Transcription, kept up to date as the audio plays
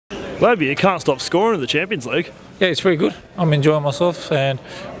Lobby, you can't stop scoring in the Champions League. Yeah, it's pretty good. I'm enjoying myself, and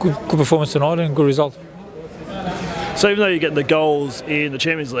good performance tonight and good result. So even though you're getting the goals in the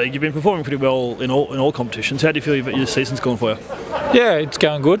Champions League, you've been performing pretty well in all competitions. How do you feel your season's gone for you? Yeah, it's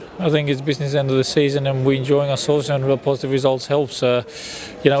going good. I think it's business end of the season and we're enjoying ourselves, and real positive results helps.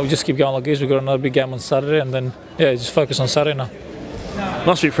 We just keep going like this. We've got another big game on Saturday, and then just focus on Saturday now.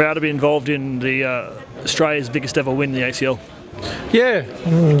 Must be proud to be involved in the Australia's biggest ever win in the ACL. Yeah,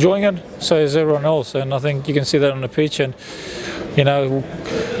 I'm enjoying it. So is everyone else, and I think you can see that on the pitch. And we'll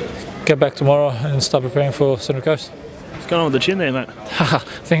get back tomorrow and start preparing for Central Coast. What's going on with the chin there, mate? I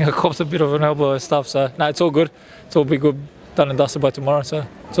think I copped a bit of an elbow and stuff. So no, it's all good. It's all be good. Done and dusted by tomorrow, so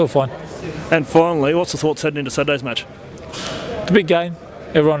it's all fine. And finally, what's the thoughts heading into Saturday's match? It's a big game.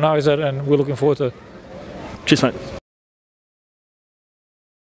 Everyone knows that, and we're looking forward to it. Cheers, mate.